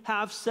to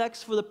have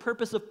sex for the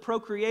purpose of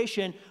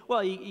procreation,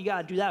 well, you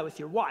got to do that with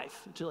your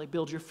wife to like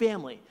build your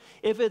family.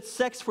 If it's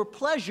sex for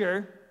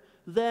pleasure,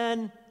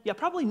 then yeah,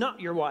 probably not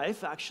your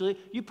wife, actually.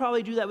 You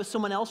probably do that with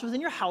someone else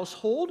within your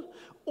household,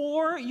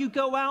 or you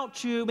go out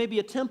to maybe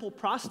a temple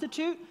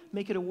prostitute,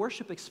 make it a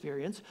worship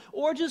experience,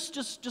 or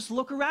just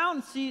look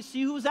around and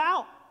see who's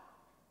out.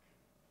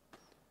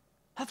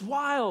 That's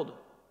wild.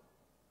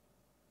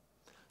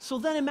 So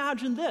then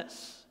imagine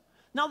this.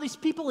 Now these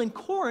people in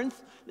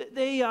Corinth,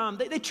 they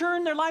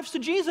turn their lives to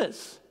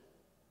Jesus.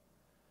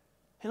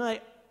 And I'm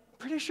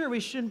pretty sure we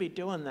shouldn't be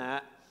doing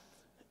that.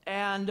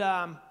 And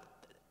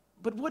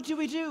but what do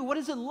we do? What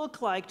does it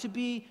look like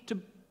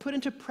to put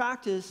into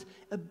practice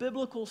a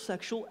biblical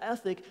sexual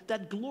ethic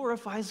that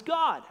glorifies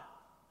God?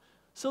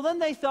 So then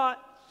they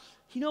thought,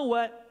 you know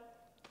what?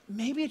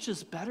 Maybe it's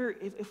just better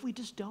if we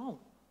just don't.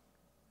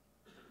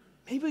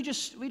 Maybe we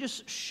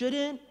just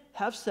shouldn't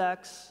have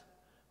sex.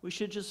 We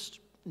should just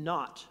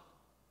not.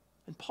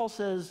 And Paul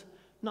says,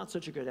 not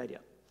such a good idea.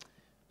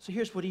 So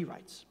here's what he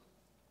writes.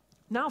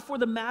 Now for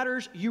the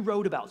matters you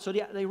wrote about. So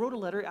they wrote a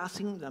letter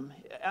asking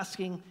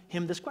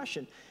him this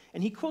question.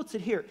 And he quotes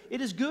it here.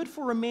 It is good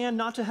for a man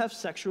not to have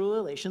sexual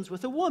relations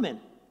with a woman.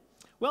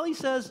 Well, he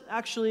says,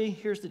 actually,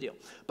 here's the deal.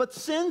 But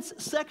since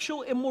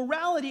sexual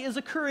immorality is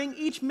occurring,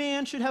 each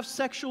man should have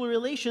sexual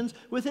relations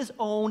with his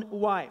own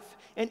wife,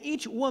 and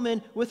each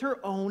woman with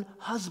her own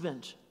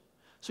husband.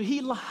 So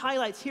he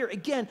highlights here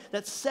again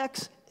that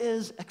sex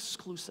is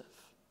exclusive.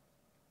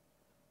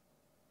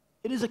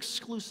 It is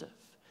exclusive.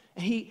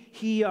 And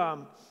he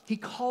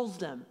calls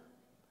them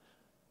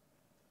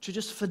to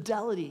just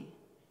fidelity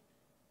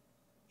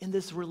in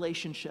this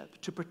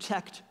relationship to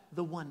protect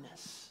the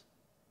oneness,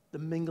 the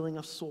mingling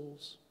of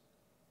souls.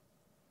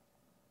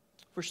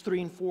 Verse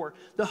 3 and 4,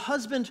 the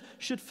husband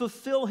should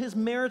fulfill his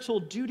marital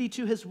duty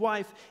to his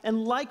wife,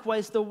 and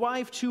likewise the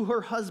wife to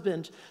her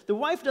husband. The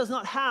wife does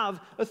not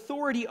have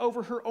authority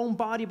over her own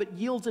body, but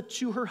yields it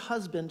to her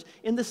husband.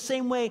 In the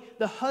same way,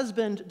 the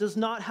husband does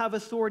not have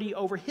authority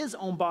over his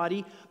own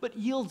body, but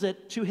yields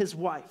it to his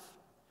wife.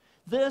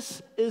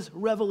 This is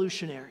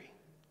revolutionary.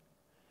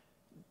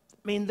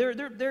 I mean,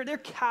 their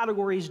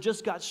categories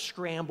just got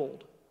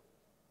scrambled.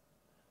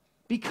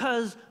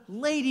 Because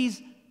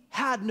ladies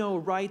had no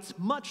rights,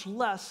 much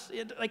less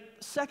like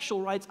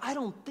sexual rights. I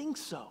don't think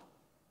so.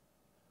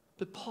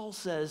 But Paul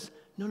says,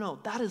 no,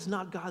 that is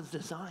not God's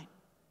design.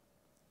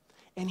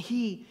 And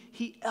he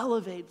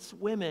elevates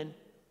women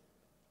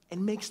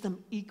and makes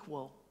them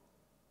equal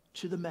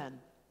to the men.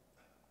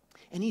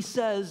 And he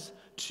says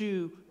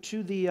to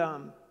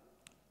the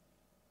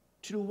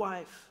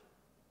wife,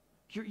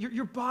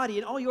 your body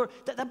and all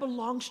that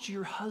belongs to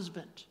your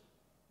husband.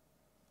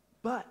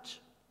 But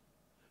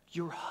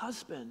your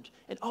husband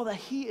and all that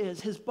he is,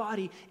 his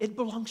body, it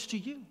belongs to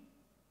you.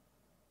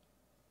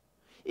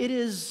 It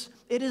is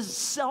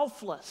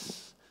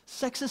selfless.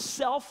 Sex is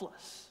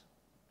selfless.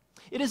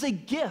 It is a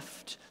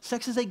gift.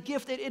 Sex is a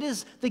gift. It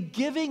is the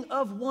giving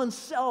of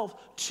oneself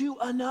to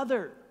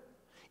another.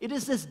 It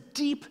is this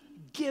deep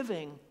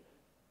giving,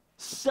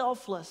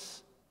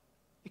 selfless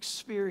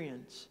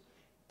experience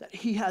that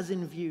he has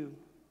in view.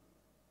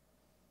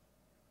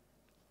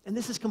 And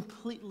this is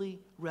completely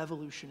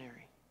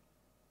revolutionary.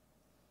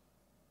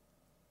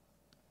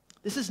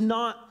 This is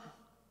not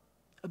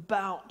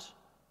about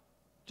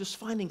just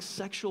finding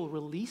sexual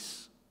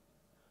release,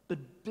 but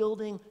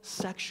building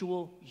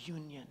sexual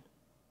union.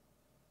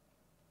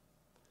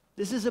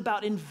 This is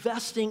about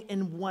investing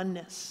in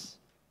oneness.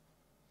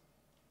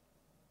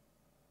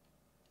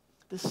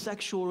 The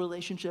sexual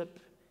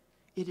relationship,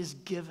 it is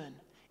given.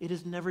 It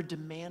is never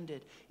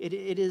demanded. It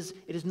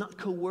is not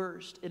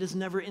coerced. It is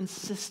never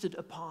insisted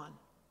upon.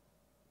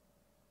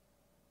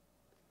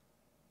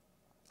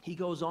 He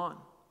goes on.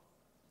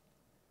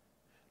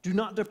 Do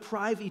not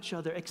deprive each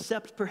other,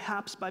 except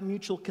perhaps by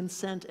mutual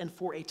consent and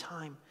for a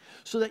time,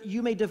 so that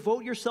you may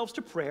devote yourselves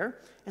to prayer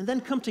and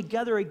then come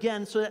together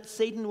again so that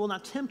Satan will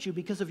not tempt you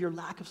because of your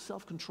lack of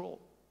self-control.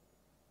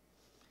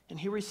 And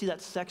here we see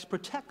that sex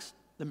protects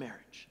the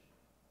marriage.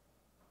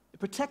 It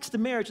protects the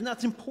marriage, and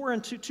that's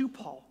important to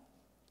Paul.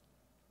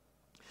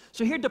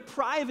 So here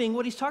depriving,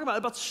 what he's talking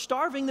about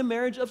starving the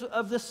marriage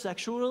of this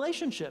sexual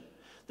relationship.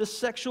 The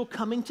sexual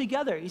coming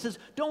together. He says,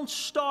 don't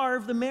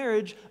starve the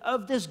marriage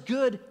of this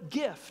good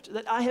gift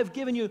that I have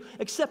given you,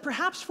 except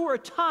perhaps for a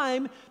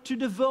time to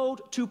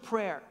devote to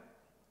prayer.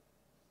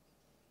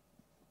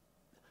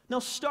 Now,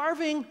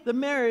 starving the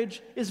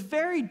marriage is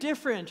very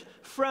different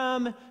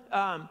from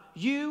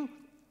you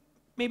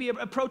maybe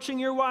approaching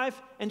your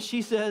wife and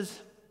she says,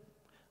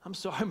 I'm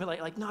sorry, but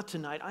like not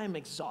tonight, I am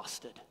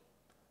exhausted.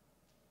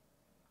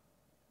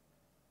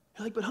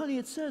 You're like, but honey,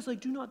 it says, like,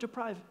 do not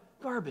deprive.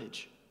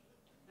 Garbage.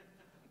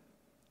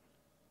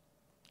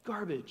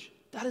 Garbage.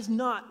 That is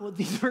not what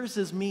these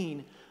verses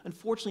mean.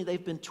 Unfortunately,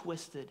 they've been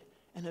twisted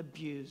and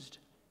abused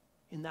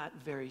in that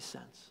very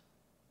sense.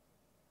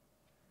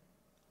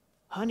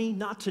 Honey,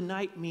 not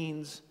tonight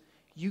means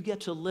you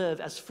get to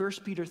live, as 1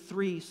 Peter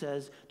 3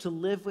 says, to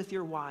live with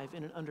your wife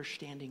in an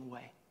understanding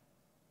way.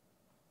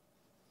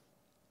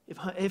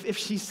 If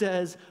she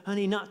says,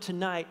 honey, not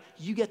tonight,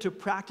 you get to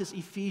practice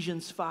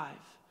Ephesians 5,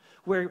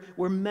 where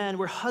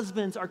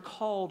husbands are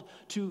called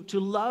to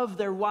love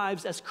their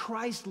wives as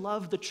Christ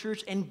loved the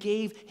church and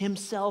gave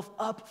himself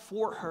up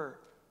for her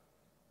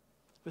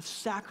with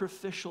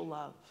sacrificial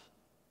love.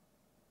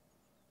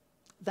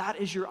 That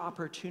is your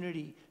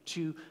opportunity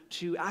to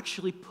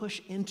actually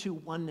push into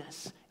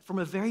oneness from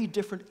a very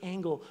different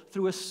angle,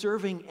 through a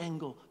serving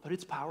angle, but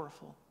it's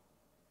powerful.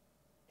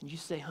 And you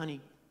say, honey,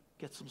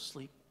 get some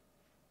sleep.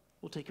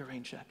 We'll take a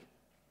rain check.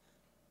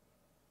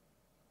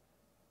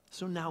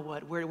 So now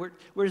what? Where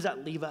does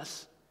that leave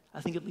us?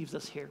 I think it leaves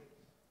us here.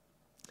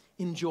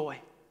 Enjoy,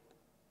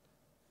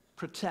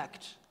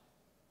 protect,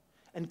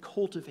 and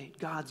cultivate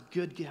God's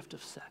good gift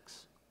of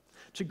sex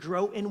to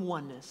grow in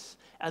oneness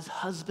as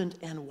husband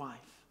and wife.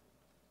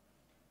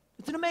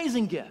 It's an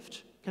amazing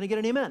gift. Can I get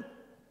an amen?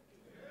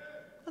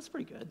 That's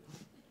pretty good.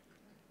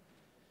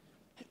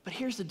 But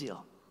here's the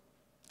deal.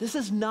 This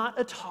is not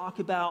a talk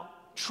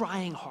about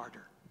trying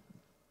harder.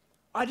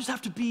 I just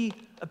have to be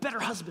a better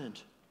husband.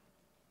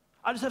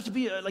 I just have to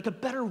be like a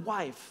better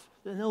wife,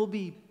 then it'll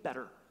be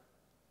better.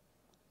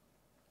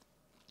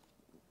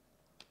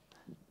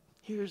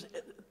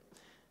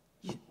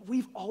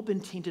 We've all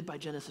been tainted by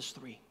Genesis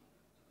 3.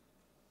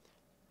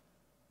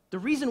 The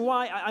reason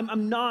why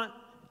I'm not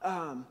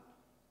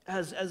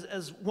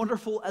as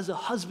wonderful as a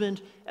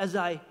husband as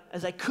I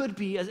could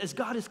be, as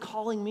God is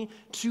calling me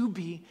to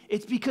be,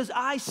 it's because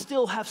I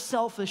still have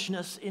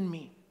selfishness in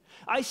me.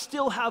 I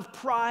still have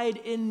pride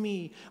in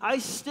me. I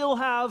still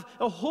have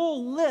a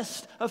whole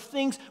list of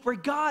things where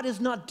God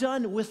is not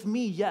done with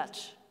me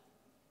yet.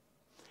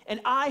 And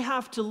I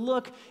have to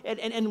look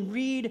and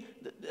read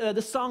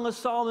the Song of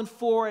Solomon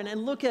 4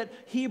 and look at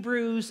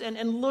Hebrews and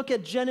look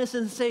at Genesis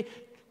and say,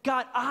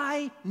 God,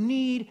 I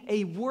need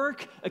a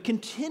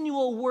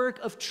continual work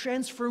of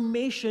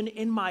transformation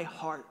in my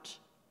heart.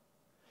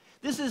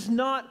 This is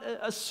not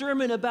a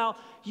sermon about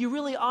you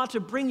really ought to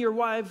bring your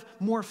wife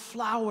more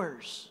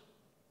flowers.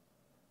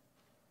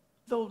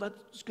 Though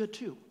that's good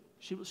too.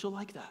 She'll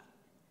like that.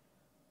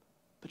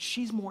 But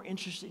she's more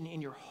interested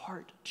in your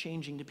heart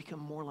changing to become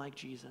more like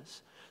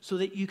Jesus so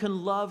that you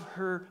can love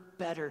her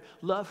better,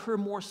 love her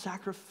more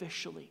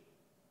sacrificially,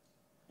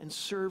 and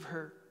serve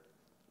her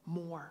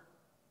more.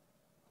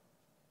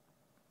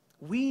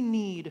 We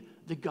need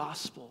the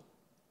gospel.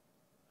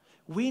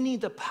 We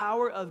need the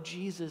power of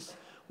Jesus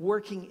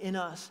working in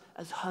us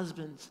as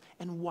husbands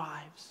and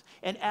wives.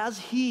 And as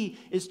he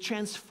is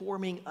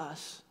transforming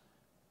us,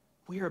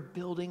 we are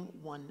building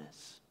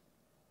oneness.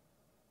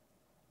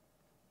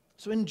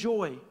 So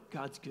enjoy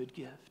God's good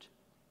gift.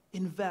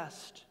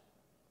 Invest.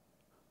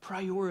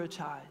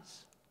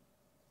 Prioritize.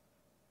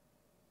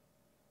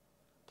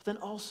 But then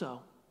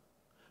also,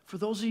 for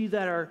those of you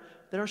that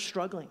are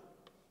struggling,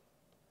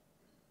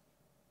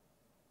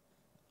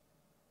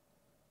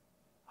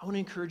 I want to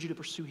encourage you to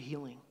pursue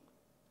healing,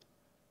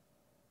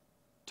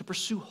 to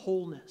pursue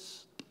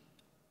wholeness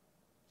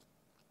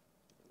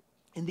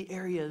in the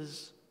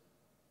areas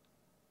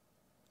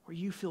where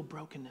you feel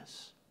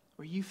brokenness,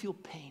 where you feel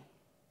pain,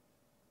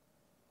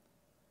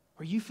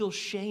 where you feel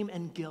shame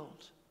and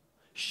guilt.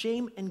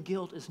 Shame and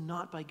guilt is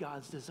not by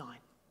God's design.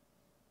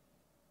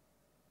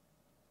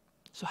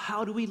 So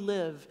how do we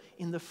live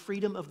in the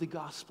freedom of the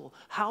gospel?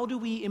 How do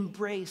we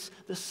embrace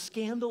the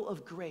scandal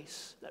of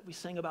grace that we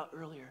sang about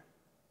earlier?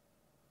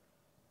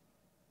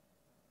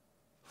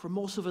 For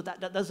most of it,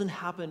 that doesn't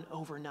happen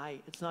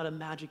overnight. It's not a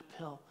magic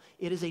pill.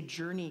 It is a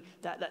journey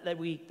that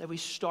we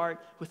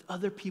start with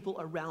other people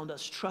around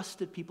us,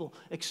 trusted people,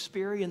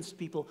 experienced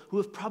people who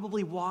have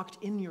probably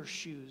walked in your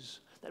shoes,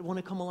 that want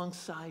to come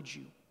alongside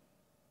you.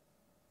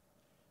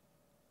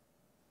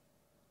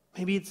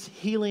 Maybe it's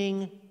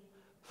healing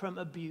from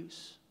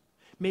abuse.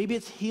 Maybe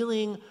it's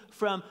healing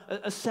from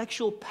a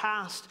sexual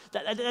past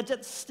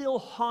that still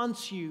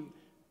haunts you.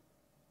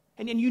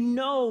 And you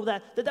know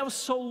that was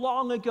so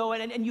long ago,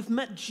 and you've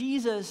met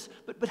Jesus,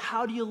 but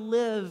how do you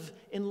live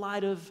in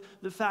light of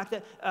the fact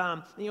that,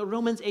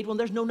 Romans 8,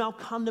 there's no now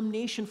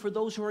condemnation for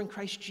those who are in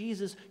Christ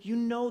Jesus. You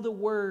know the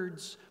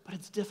words, but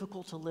it's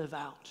difficult to live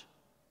out.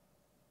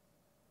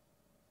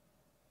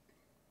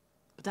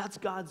 But that's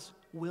God's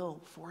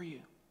will for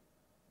you,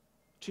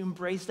 to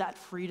embrace that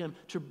freedom,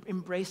 to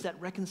embrace that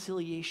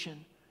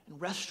reconciliation and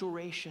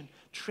restoration,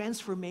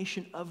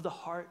 transformation of the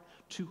heart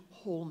to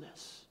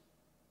wholeness.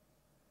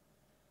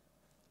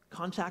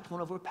 Contact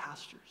one of our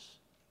pastors.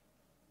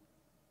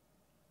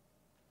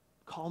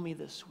 Call me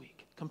this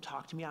week. Come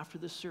talk to me after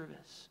the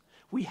service.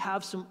 We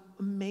have some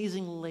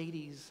amazing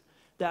ladies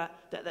that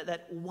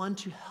want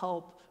to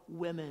help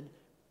women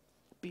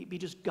be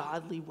just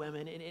godly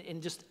women in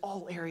just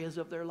all areas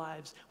of their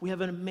lives. We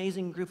have an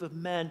amazing group of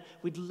men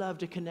we'd love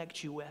to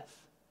connect you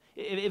with.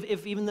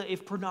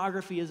 If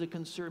pornography is a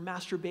concern,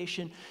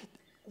 masturbation,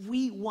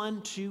 we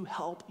want to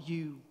help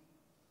you.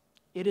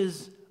 It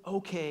is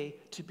okay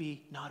to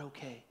be not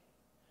okay.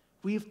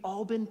 We've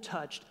all been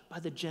touched by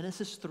the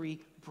Genesis 3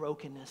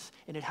 brokenness,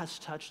 and it has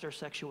touched our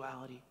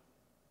sexuality.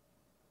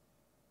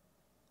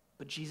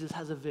 But Jesus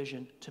has a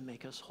vision to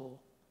make us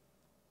whole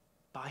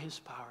by his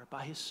power,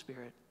 by his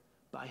Spirit,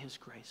 by his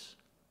grace.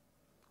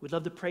 We'd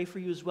love to pray for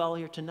you as well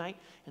here tonight,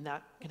 and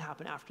that can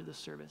happen after the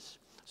service.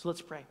 So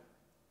let's pray.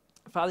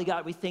 Father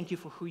God, we thank you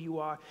for who you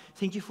are.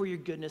 Thank you for your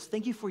goodness.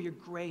 Thank you for your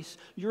grace,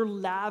 your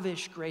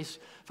lavish grace.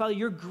 Father,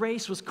 your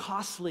grace was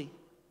costly.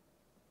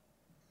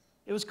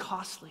 It was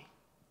costly.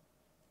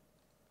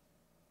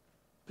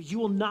 But you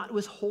will not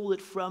withhold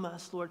it from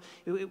us, Lord.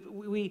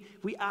 We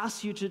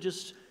ask you to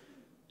just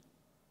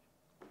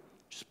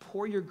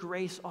pour your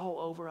grace all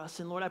over us.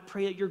 And Lord, I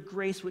pray that your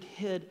grace would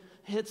hit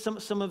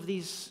some of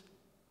these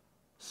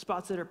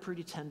spots that are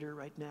pretty tender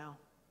right now.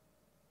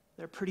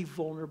 They're pretty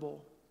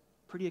vulnerable,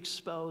 pretty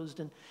exposed.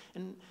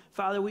 And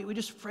Father, we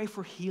just pray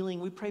for healing.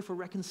 We pray for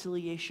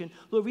reconciliation.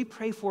 Lord, we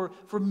pray for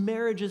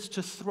marriages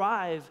to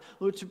thrive.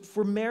 Lord,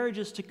 for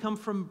marriages to come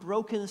from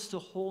brokenness to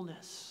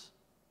wholeness.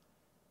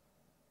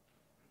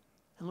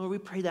 And Lord, we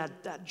pray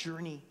that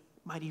journey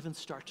might even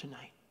start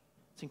tonight.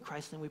 It's in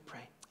Christ's name we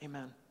pray.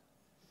 Amen.